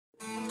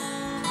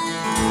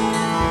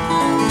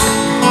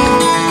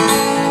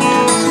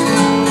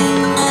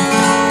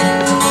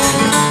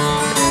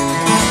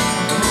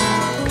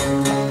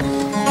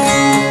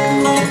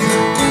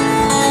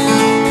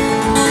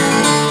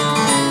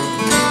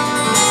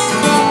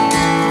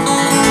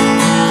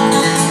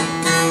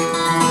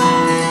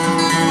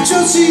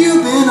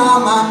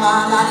on my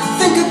mind. I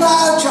think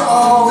about you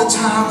all the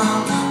time.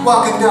 I'm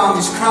walking down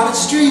these crowded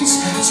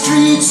streets,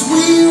 streets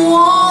we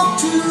walk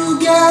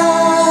together.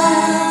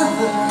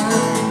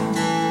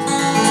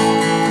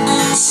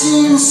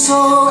 Seems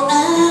so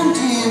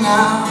empty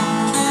now.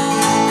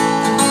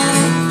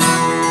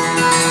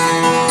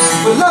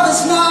 But love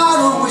is not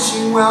a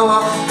wishing well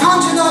or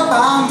conjured up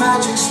by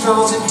magic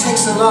spells. It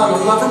takes a lot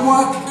of love and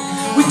work.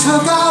 We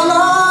took our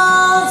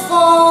love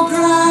for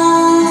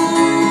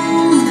granted.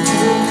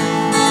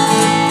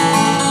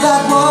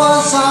 That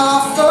was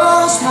our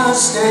first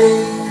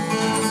mistake.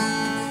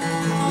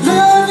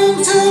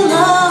 Learning to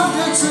love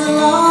takes a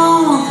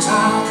long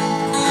time.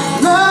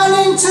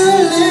 Learning to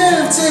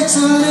live takes a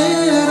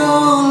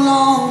little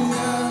longer.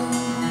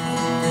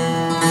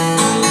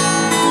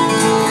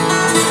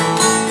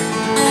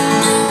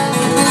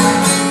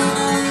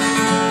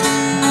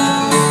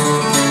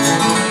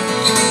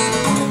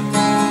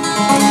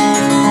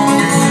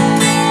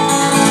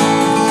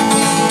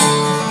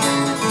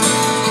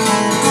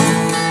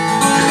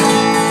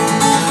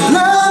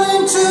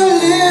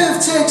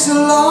 Takes a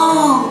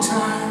long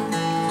time.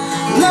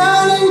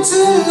 Learning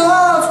to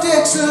love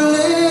takes a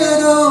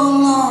little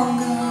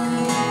longer.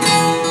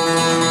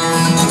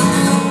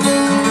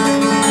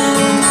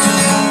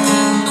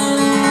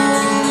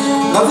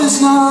 Love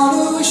is not a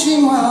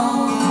wishing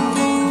well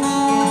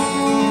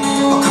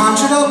or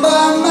conjured up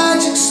by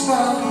magic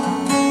spell.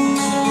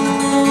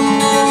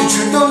 The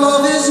trick of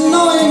love is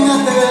knowing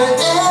that there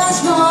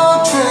is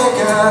no trick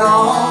at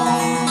all.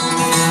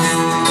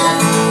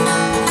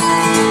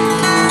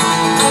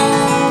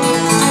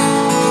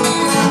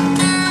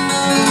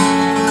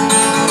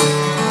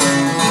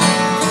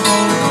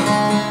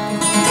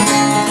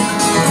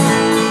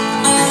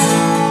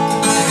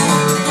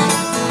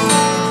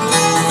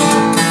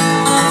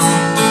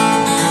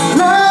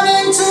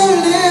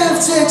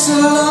 Takes a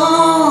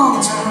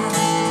long time.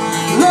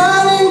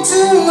 Learning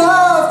to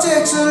love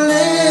takes a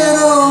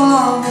little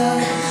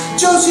longer.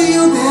 Josie,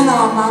 you've been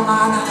on my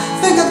mind. I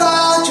think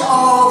about you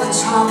all the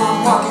time.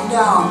 I'm walking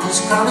down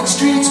these crowded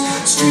streets,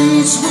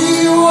 streets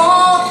we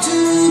walk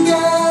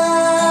together.